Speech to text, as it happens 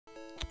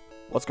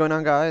What's going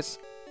on, guys?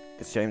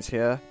 It's James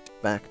here,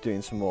 back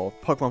doing some more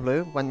Pokemon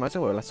Blue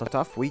Randomizer. Well, let's start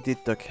off. We did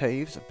the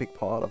caves, a big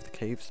part of the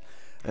caves,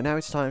 and now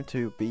it's time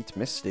to beat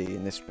Misty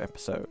in this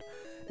episode,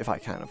 if I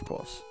can, of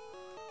course.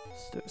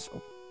 Let's do this.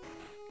 Oh.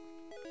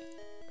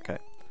 Okay,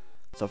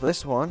 so for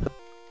this one,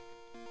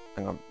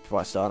 hang on,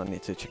 before I start, I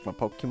need to check my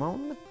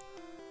Pokemon.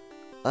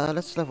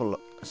 Let's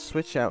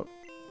switch out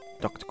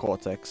Dr.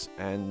 Cortex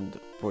and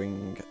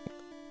bring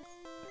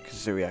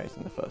Kazooie out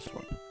in the first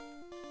one.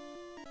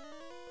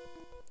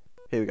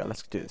 Here we go,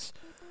 let's do this.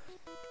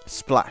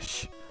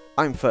 Splash.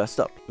 I'm first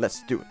up.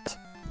 Let's do it.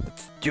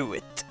 Let's do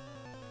it.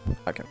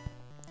 Okay.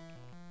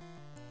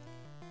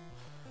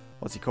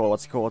 What's he called?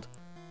 What's he called?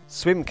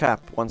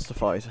 Swimcap wants to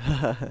fight.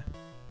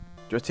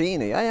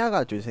 Dratini. Yeah, I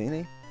got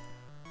Dratini.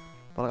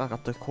 But I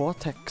got the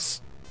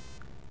Cortex.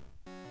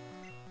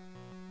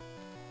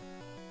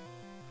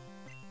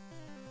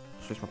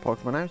 Switch my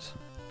Pokemon out.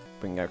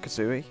 Bring out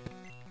Kazooie.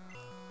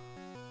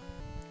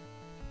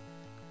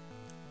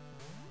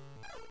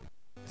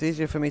 It's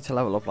easier for me to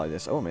level up like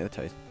this. Oh,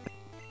 meditate.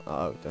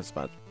 Oh, that's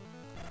bad.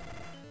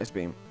 Ice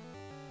Beam.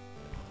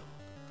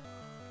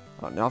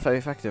 Oh, not very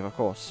effective, of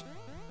course.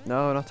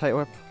 No, not Tight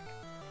Whip.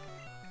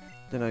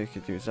 Didn't know you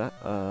could use that.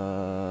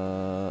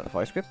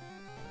 Vice Grip.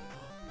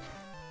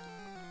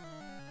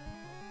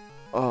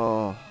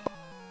 Oh.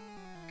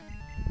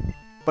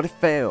 But it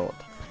failed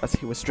as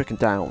he was stricken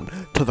down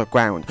to the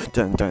ground.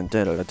 Dun dun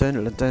dun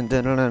dun dun dun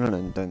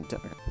dun dun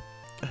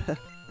dun.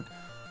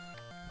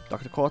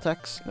 Dr.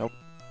 Cortex? Nope.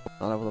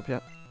 Not leveled up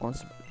yet.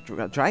 Once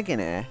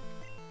Dragonair.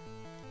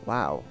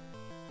 Wow.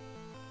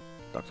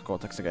 Dr.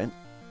 Cortex again.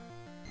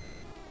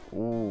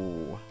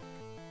 Ooh.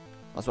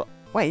 That's what.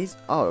 Wait.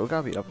 Oh, we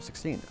gotta be level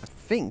 16. I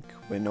think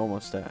we're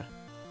almost there.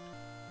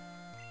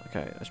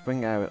 Okay, let's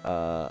bring out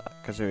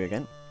Kazooie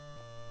again.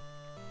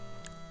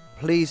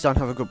 Please don't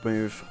have a good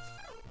move.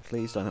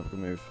 Please don't have a good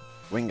move.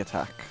 Wing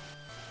attack.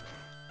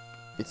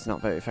 It's not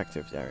very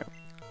effective. There we go.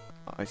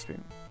 Ice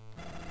Beam.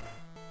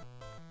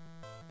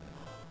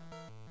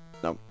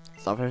 No,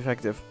 it's not very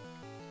effective.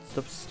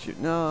 Substitute.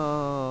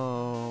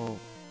 No.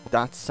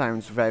 That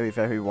sounds very,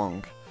 very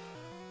wrong.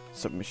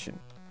 Submission.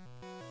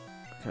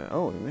 Okay.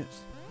 Oh, we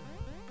missed.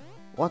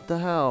 What the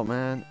hell,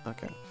 man?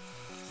 Okay.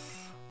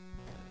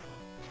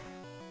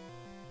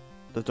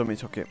 The dummy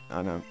took it.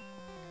 I know.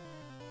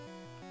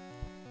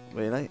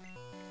 Really?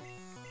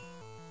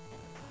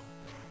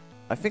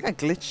 I think I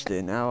glitched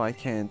it. Now I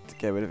can't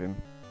get rid of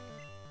him.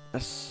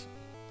 Yes.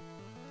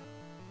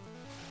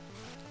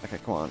 Okay,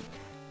 come on.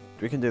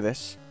 We can do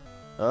this.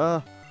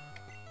 I'm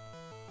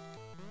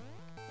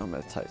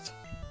meditate.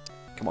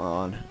 Come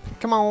on.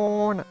 Come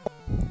on.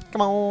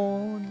 Come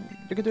on.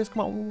 You can do this.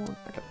 Come on.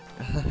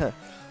 Okay.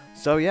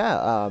 So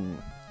yeah,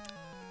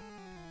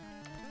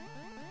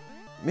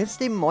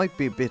 Misty might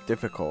be a bit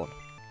difficult.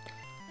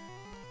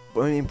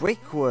 But I mean,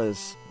 Brick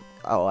was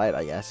alright,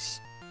 I guess.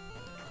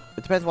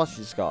 It depends what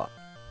she's got.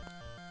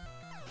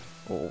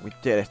 Oh, we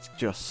did it.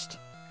 Just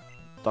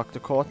Dr.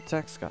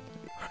 Cortex got.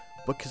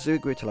 But Kazooie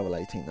grew to level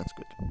 18, that's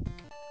good.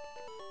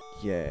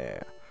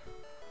 Yeah.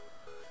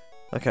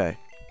 Okay.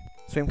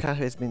 Swimcat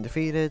has been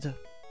defeated.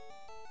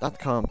 That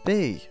can't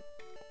be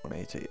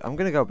 180. I'm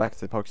gonna go back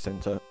to the Poke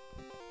Center.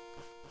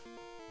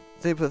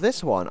 See, for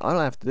this one, all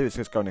I have to do is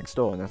just go next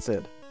door and that's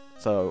it.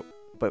 So,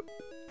 but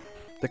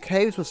the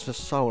caves was for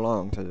so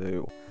long to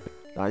do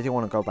that I didn't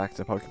want to go back to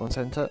the Pokemon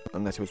Center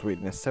unless it was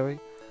really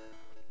necessary.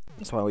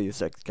 That's why we used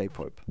the escape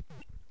rope.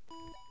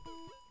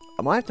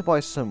 I might have to buy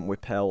some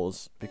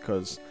Whippels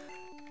because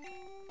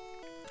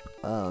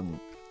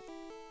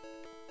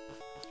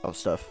of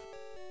stuff,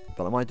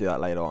 but I might do that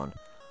later on.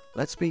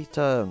 Let's beat,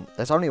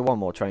 there's only one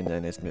more trainer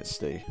in this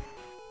Misty.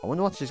 I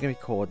wonder what she's going to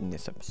be called in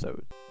this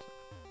episode.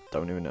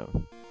 Don't even know.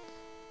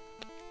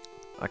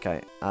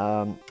 Okay,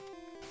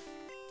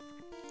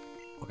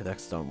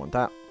 Pokedex don't want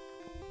that.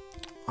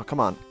 Oh, come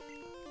on.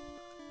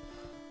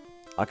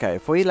 Okay,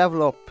 if we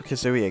level up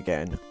Kazooie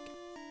again,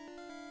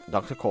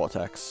 Dr.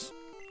 Cortex,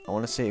 I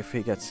want to see if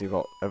he gets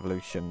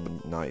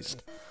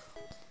evolutionized.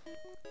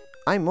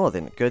 I'm more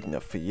than good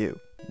enough for you.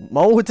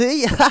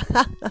 Moldy?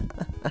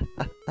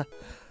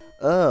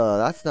 Oh,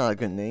 that's not a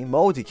good name.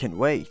 Moldy can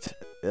wait.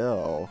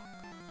 Oh.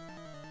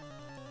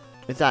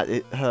 Is that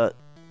her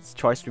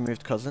twice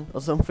removed cousin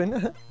or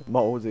something?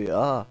 Moldy,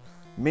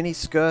 Mini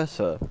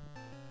Skirter.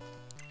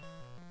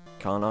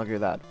 Can't argue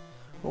that.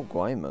 Oh,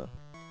 Grimer.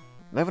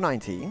 Level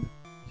 19?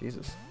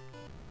 Jesus.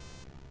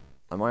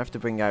 I might have to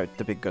bring out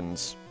the big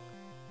guns.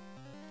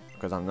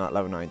 Because I'm not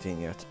level 19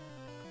 yet.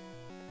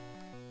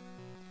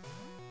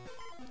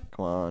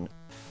 Come on.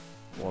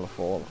 Wall of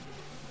Fall.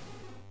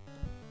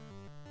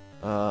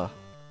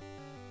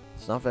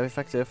 It's not very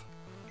effective.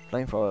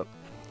 Flamethrower.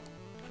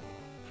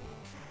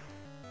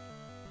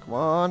 Come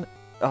on.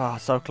 Ah,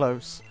 so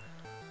close.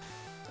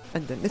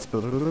 And then this.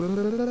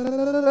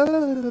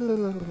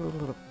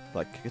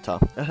 Like guitar.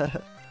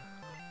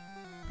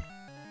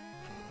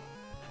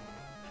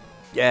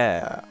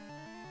 Yeah.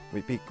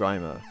 We beat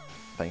Grimer.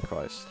 Thank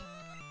Christ.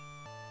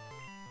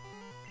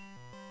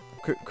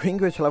 Queen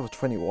grew to level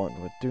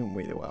 21. We're doing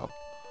really well.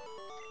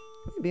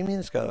 Maybe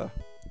Minska.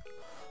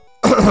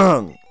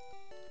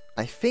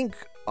 I think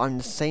I'm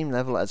the same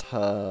level as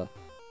her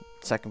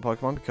second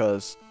Pokemon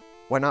because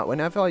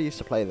whenever I used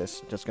to play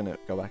this, just gonna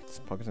go back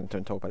to Pokemon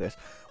and talk about this.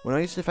 When I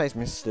used to face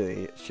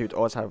Misty, she would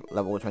always have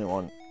level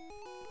 21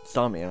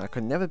 Starmie, and I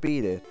could never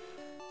beat it.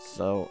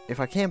 So if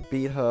I can't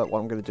beat her, what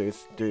I'm gonna do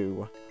is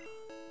do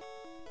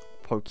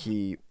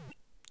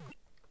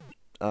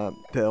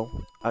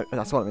Bill.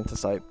 That's what I meant to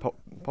say.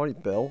 Probably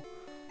Bill.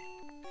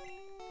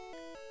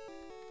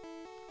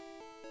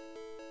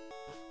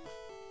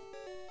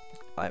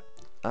 Right.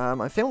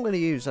 I think I'm gonna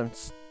use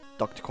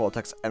Dr.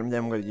 Cortex, and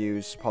then I'm gonna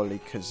use probably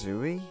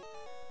Kazooie.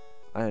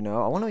 I don't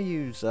know. I want to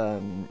use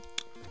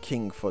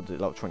King for the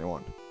level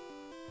 21.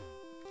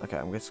 Okay,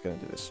 I'm just gonna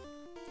do this.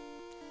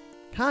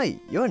 Hi,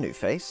 you're a new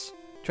face.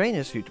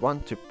 Trainers who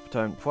want to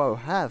turn pro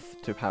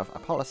have to have a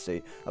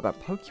policy about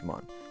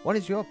Pokemon. What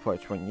is your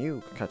approach when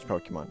you catch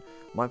Pokemon?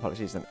 My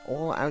policy is an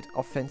all-out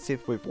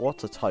offensive with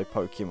Water-type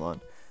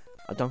Pokemon.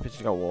 I don't think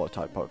she's got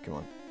Water-type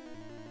Pokemon.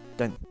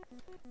 Then,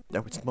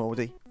 no, it's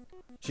Moldy.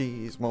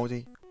 She's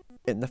Moldy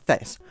in the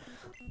face.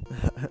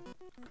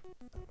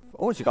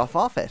 Oh, she got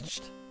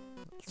Farfetch'd.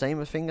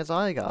 Same thing as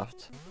I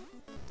got.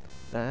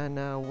 And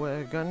now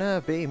we're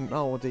gonna be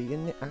Moldy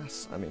in the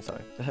ass. I mean,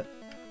 sorry.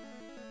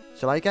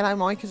 Shall I get out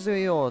my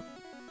Kazooie or...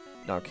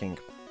 No, King.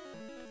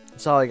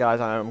 Sorry guys,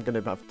 I'm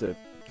gonna have to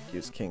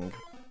use King.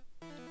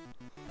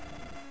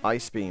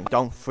 Ice Beam,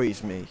 don't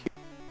freeze me.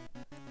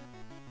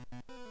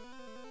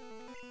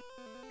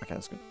 Okay,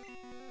 that's good.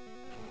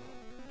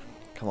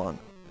 Come on.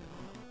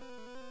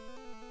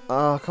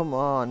 Oh, come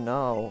on,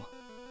 no.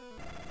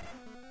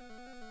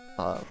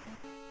 Uh-oh.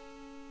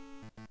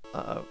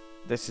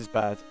 This is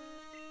bad.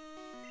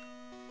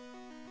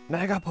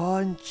 Mega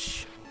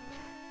Punch!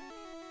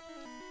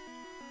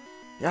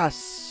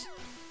 Yes!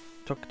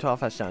 Took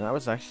 12 heads down. That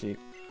was actually...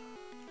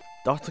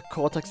 Dr.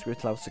 Cortex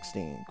with level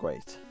 16.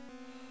 Great.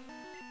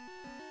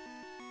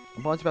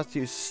 I'm about to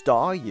use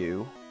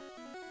Staryu.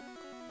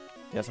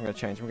 Yes, I'm going to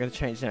change. I'm going to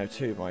change now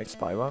to my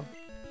Spyro.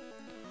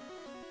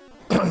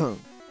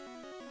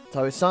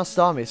 So it's not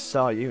Starmie, it's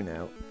Staryu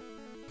now.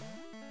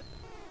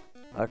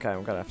 Okay,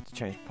 I'm going to have to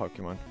change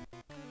Pokemon.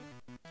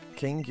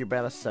 King, you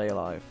better stay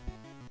alive.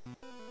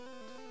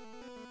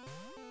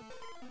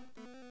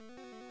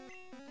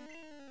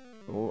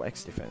 Oh,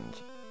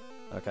 X-Defend.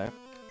 Okay.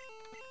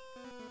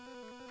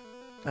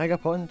 Mega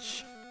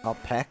Punch. I'll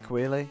peck,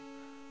 really?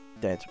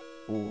 Dead.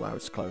 Ooh, that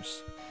was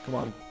close. Come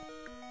on.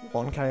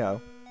 1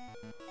 KO.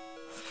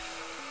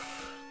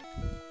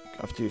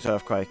 I have to use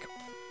Earthquake.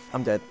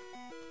 I'm dead.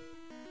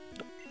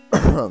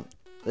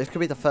 This could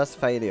be the first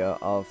failure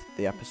of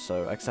the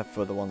episode, except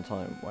for the one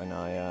time when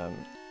I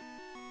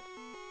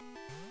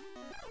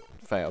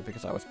failed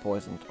because I was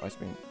poisoned. Ice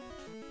Beam.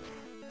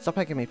 Stop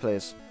pecking me,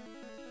 please.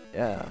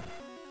 Yeah.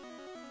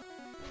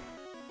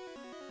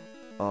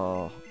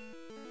 Oh.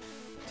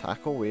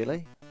 Tackle,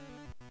 really?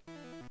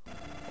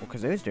 Well,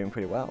 Kazooie's doing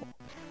pretty well.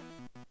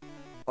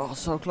 Oh,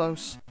 so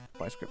close.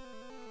 Vice Grip.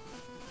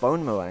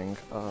 Bone Meringue.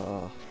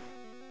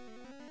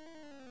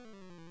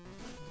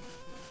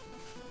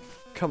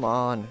 Come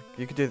on.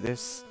 You can do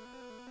this.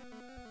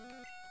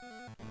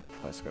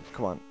 Vice Grip.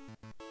 Come on.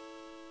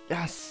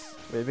 Yes!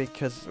 We beat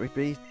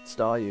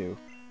Staryu.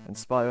 And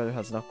Spyro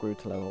has not grew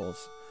to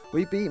levels.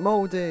 We beat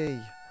Moldy!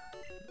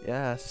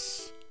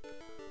 Yes.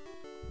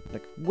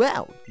 Like,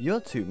 wow,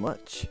 you're too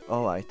much.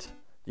 Alright,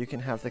 you can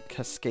have the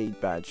Cascade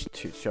badge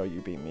to show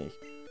you beat me.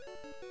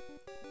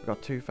 We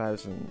got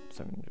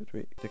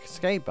 2,700. The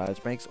Cascade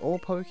badge makes all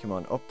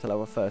Pokemon up to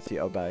level 30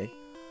 obey.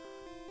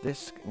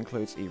 This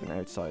includes even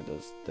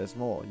outsiders. There's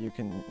more. You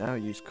can now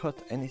use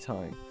Cut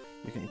anytime.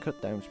 You can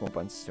cut down small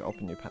branches to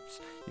open new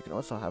paths. You can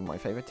also have my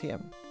favorite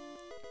TM.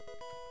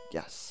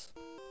 Yes.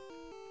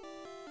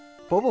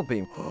 Bubble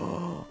Beam.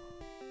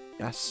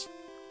 Yes.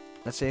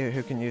 Let's see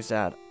who can use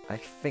that. I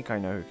think I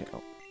know who can.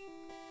 Oh.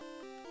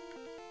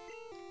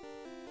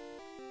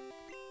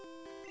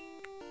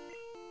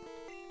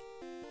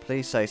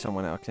 Please say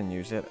someone else can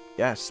use it.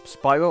 Yes,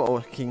 Spyro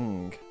or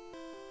King.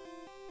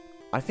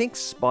 I think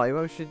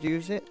Spyro should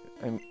use it.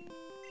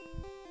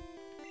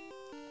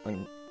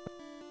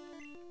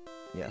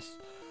 Yes.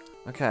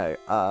 Okay.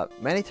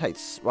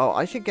 Meditates. Well,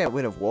 I should get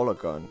rid of Water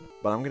Gun,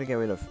 but I'm gonna get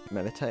rid of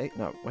Meditate.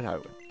 No,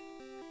 without.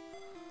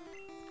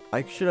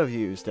 I should have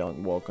used it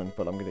on Water Gun,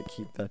 but I'm gonna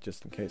keep that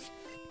just in case.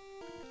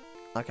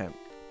 Okay.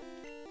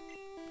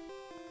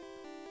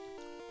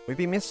 We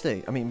beat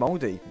Misty. I mean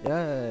Moldy.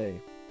 Yay!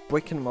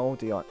 Brick and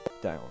Moldy are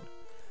down.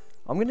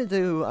 I'm gonna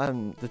do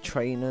the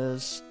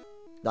trainers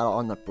that are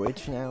on the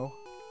bridge now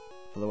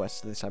for the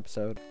rest of this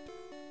episode.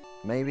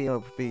 Maybe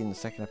it'll be in the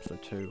second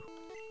episode too.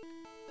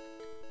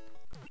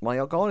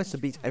 My goal is to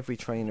beat every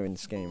trainer in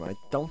this game. I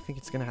don't think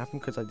it's gonna happen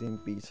because I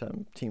didn't beat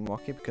Team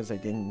Rocket because they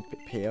didn't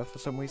appear for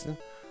some reason.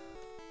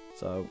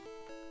 So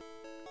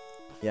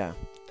yeah.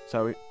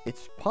 So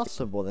it's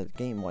possible that the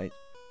game might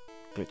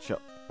glitch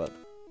up, but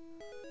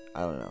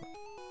I don't know.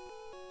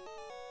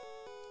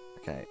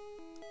 Okay.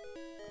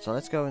 So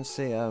let's go and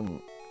see,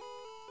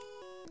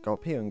 go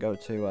up here and go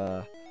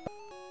to,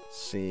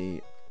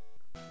 see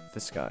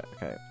this guy.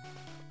 Okay.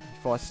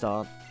 Before I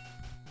start,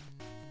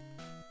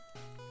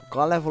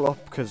 gotta level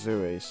up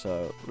Kazooie,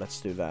 so let's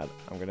do that.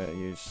 I'm gonna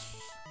use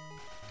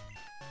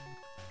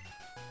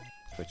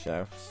switch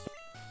out.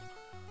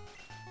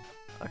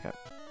 Okay.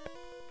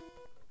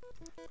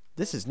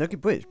 This is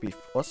Nugget Bridge. Beat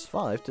us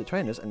 5 to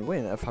trainers and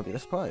win a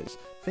fabulous prize.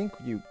 Think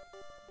you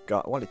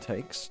got what it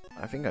takes?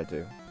 I think I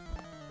do.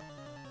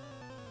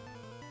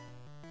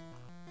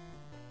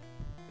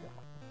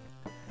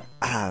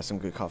 Ah, some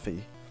good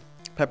coffee.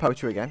 Pet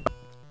poetry again.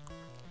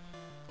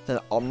 Then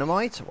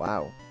Omnimite?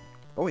 Wow.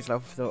 Always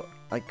level thought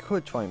I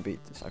could try and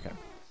beat this. Okay.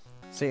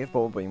 See if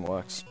Ball Beam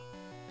works.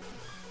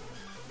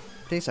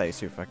 Please say it's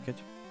super good.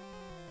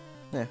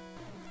 Yeah.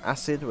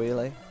 Acid,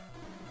 really?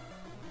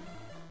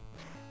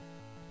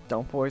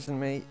 Don't poison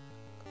me.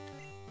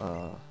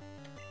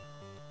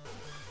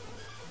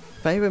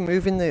 Favorite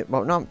move in the...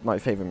 Well, not my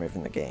favorite move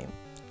in the game.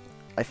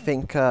 I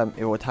think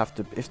it would have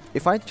to...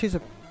 If I choose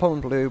a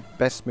Pokemon Blue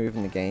best move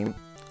in the game,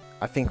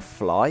 I think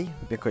Fly,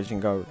 because you can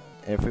go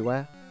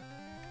everywhere.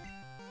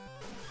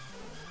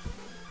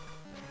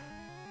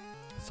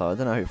 So I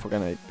don't know if we're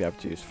going to be able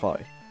to use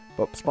Fly.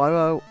 But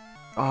Spyro...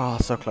 Ah,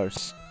 so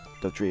close.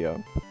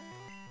 Dodrio.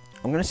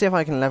 I'm going to see if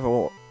I can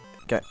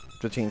get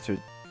the team to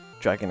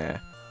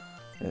Dragonair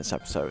in this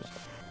episode.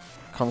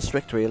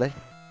 Constrict, really?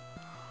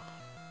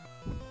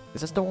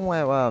 Is this the one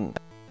where I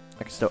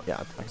can still... Yeah,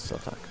 I can still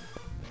attack.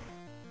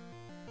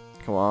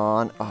 Come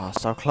on. Oh,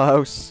 so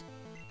close.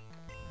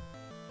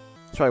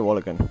 Try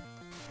Walligan.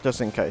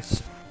 Just in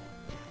case.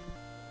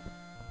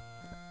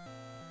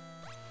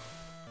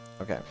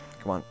 Okay,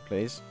 come on,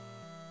 please.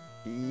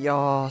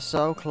 Yeah,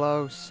 so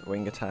close.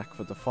 Wing attack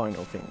for the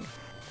final thing.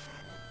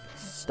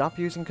 Stop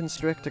using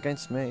Constrict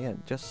against me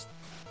and just...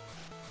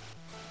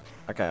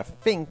 Okay, I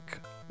think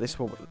this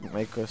will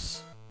make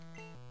us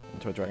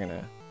into a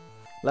Dragonair.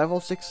 Level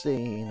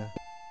 16.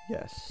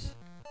 Yes.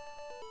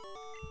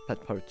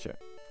 Pet Poacher.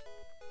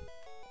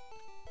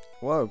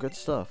 Whoa, good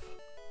stuff.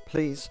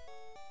 Please.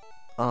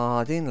 Ah,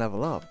 I didn't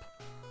level up.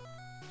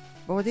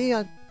 But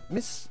I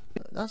miss...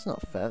 That's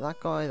not fair.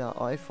 That guy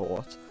that I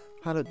fought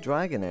had a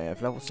Dragonair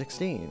of level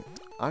 16.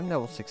 I'm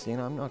level 16.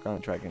 I'm not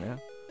going to Dragonair.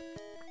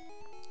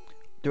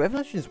 Do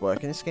evolutions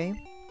work in this game?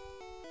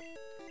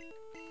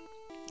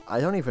 I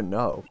don't even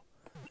know.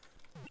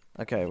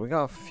 Okay, we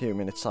got a few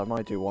minutes. I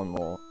might do one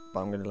more,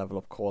 but I'm going to level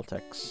up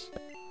Cortex.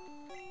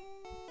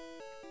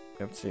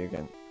 Hope to see you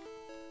again.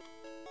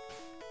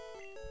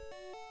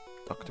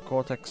 Dr.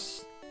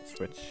 Cortex,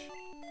 switch.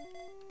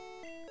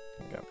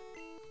 There we go.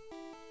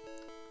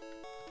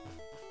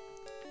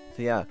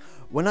 So yeah,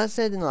 when I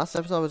said in the last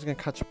episode I was going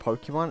to catch a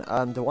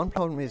Pokemon, the one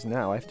problem is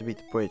now I have to beat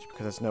the bridge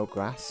because there's no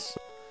grass.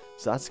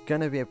 So that's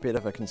going to be a bit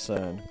of a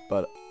concern,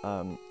 but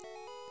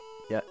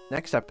yeah,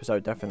 next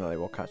episode definitely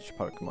we'll catch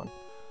Pokemon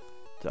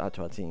to add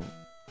to our team.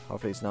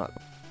 Hopefully it's not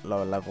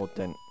lower level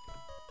than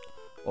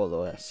all the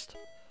rest.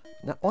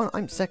 Now,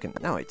 I'm second.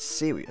 Now it's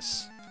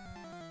serious.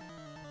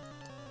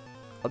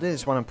 I'll do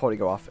this one and probably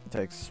go off. It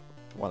takes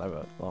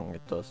whatever long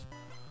it does.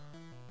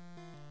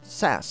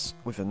 Sass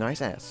with a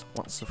nice ass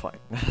wants to fight.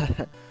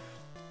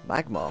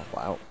 Magmar,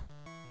 wow.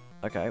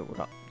 Okay, we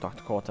got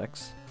Dr.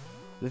 Cortex.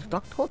 Does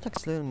Dr.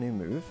 Cortex learn a new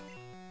move?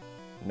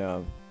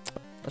 No.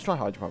 Let's try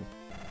Hydro Pump.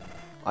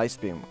 Ice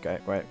Beam, okay,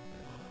 great.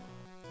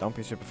 Don't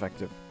be super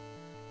effective.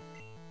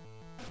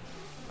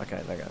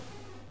 Okay, there we go.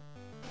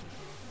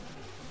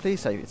 Please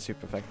say it's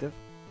super effective.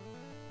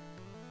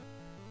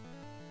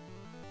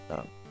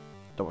 No.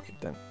 Double kick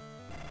then.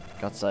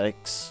 God's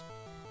sakes.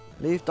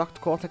 Leave Dr.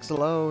 Cortex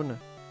alone.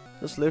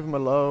 Just leave him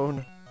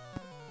alone.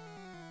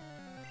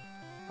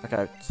 Okay,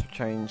 let's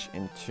change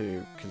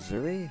into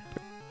Kazooie.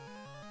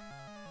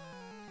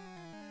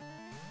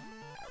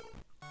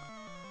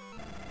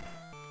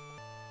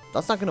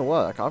 That's not gonna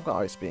work. I've got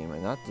Ice Beam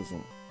and that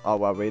doesn't... Oh,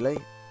 well, really?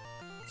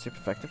 Super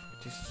effective?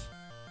 Jesus.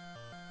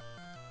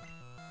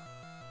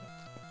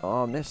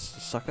 Oh, miss,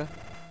 sucker.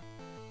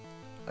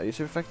 Are you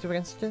super effective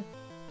against it?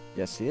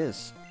 Yes, he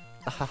is.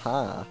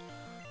 Ahaha.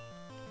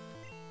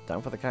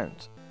 Down for the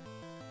count.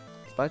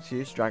 It's about to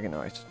use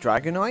Dragonite.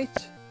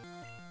 Dragonite?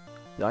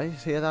 Did I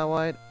hear that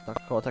right?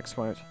 Dr. Cortex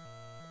mode.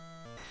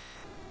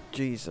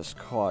 Jesus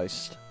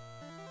Christ.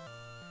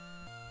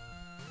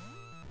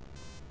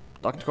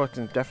 Dr. Cortex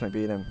can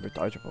definitely beat him with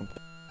Hydro Pump.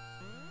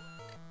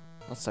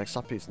 Let's say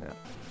stop using it.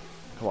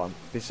 Come on,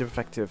 be super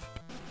effective.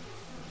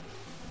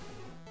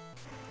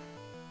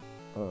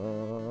 Oh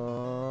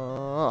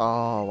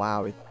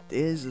wow, it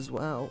is as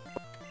well.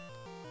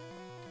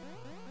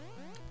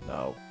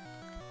 No.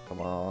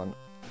 Come on.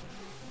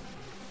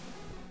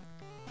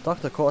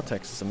 Dr.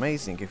 Cortex is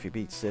amazing if he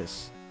beats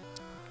this.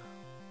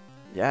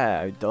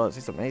 Yeah, he does.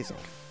 He's amazing.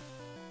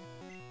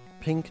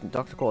 Pink and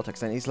Dr.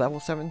 Cortex, and he's level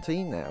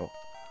 17 now.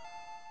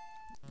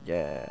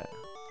 Yeah.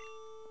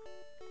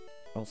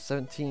 Level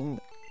 17.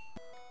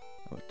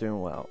 Oh,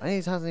 doing well. And he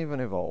hasn't even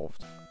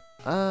evolved.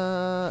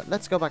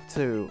 Let's go back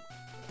to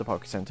the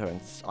Poké Center and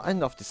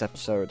end off this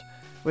episode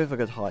with a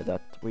good high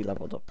that we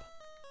leveled up.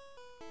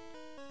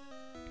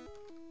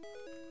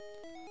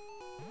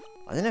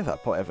 I didn't know if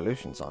I put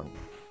evolutions on.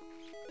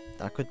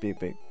 That could be a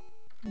big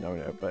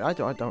no, but I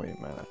don't really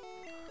matter.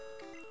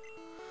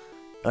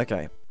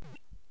 Okay.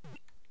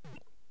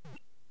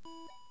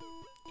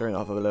 Turn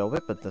off a little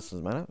bit, but this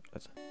doesn't matter.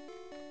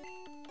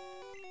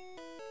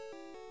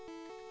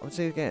 I'll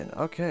see you again.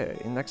 Okay,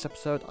 in the next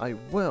episode, I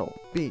will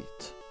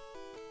beat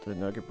the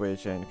Nugget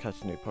Bridge and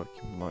catch a new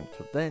Pokemon.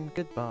 Till then,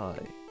 goodbye.